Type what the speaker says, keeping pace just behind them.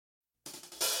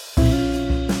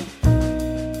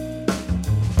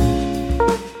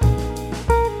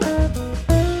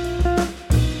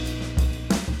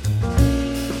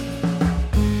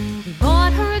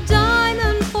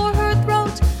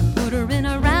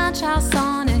house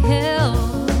on a hill.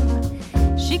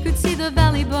 She could see the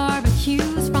valley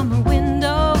barbecues from her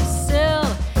windowsill.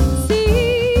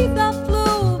 See the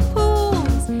blue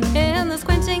pools in the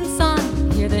squinting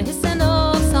sun. Hear the hissing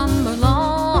of summer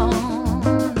lawns.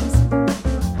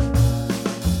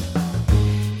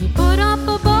 He put up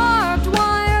a barbed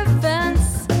wire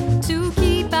fence to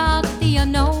keep out the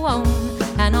unknown,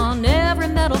 and on every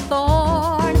metal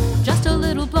thorn, just a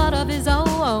little blood of his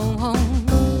own.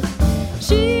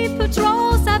 She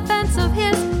patrols that fence of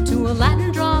his to a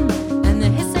Latin drum and the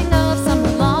hissing of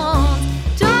summer lawns.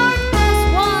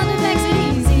 Darkness wonder makes it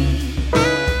easy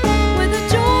with a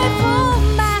joyful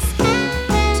mask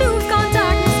to have gone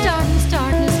darkness, darkness,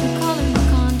 darkness. We call it the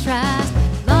contrast.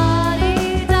 La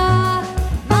dee da,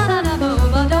 la da da bo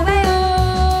ba da way oh,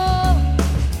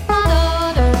 la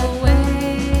da da way.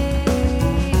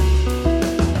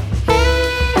 Hey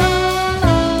oh,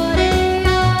 la dee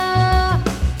da,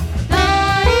 la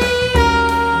dee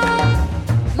oh,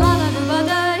 la da da ba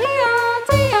da dee oh,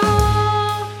 dee oh,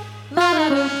 la da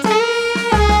da dee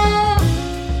oh.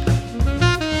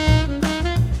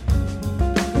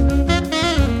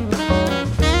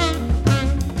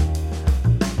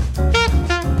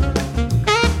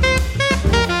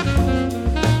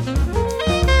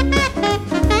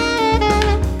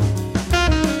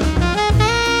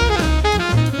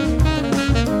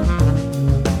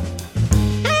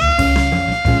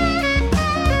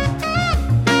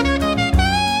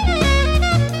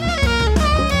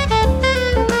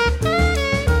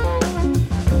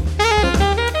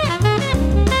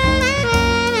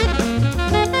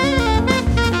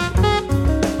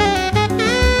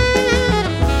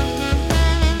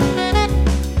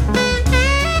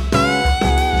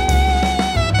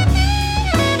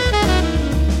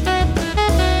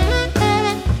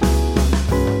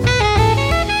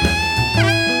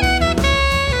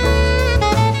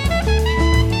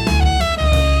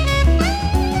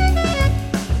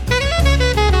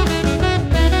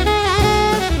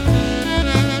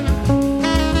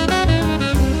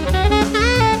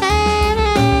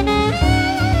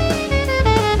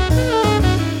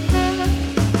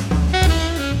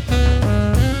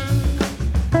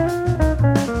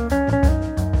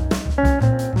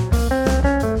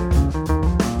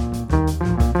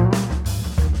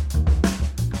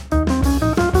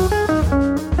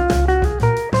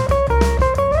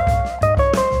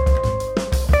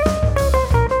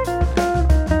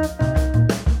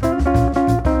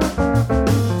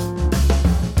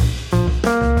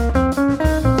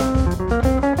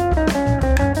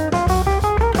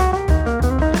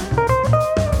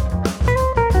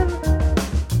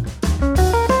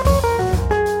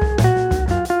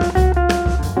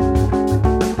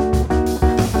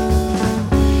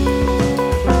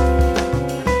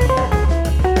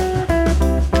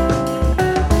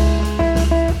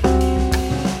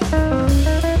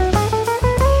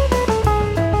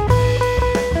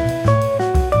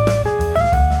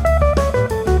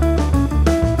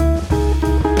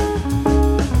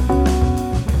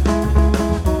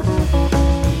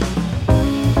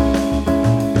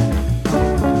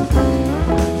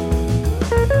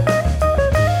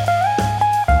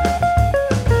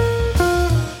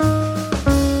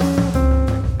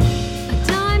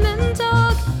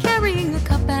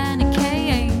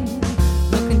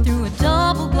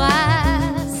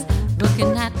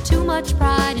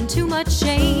 Pride and too much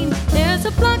shame. There's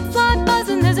a black fly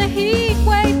buzzing, there's a heat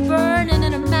wave burning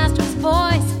in her master's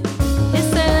voice.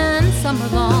 Hissing summer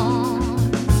lawns.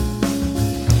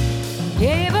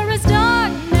 Gave her his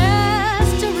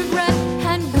darkness to regret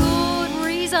and good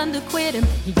reason to quit him.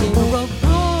 He gave her a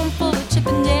room full of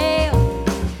Chippendales.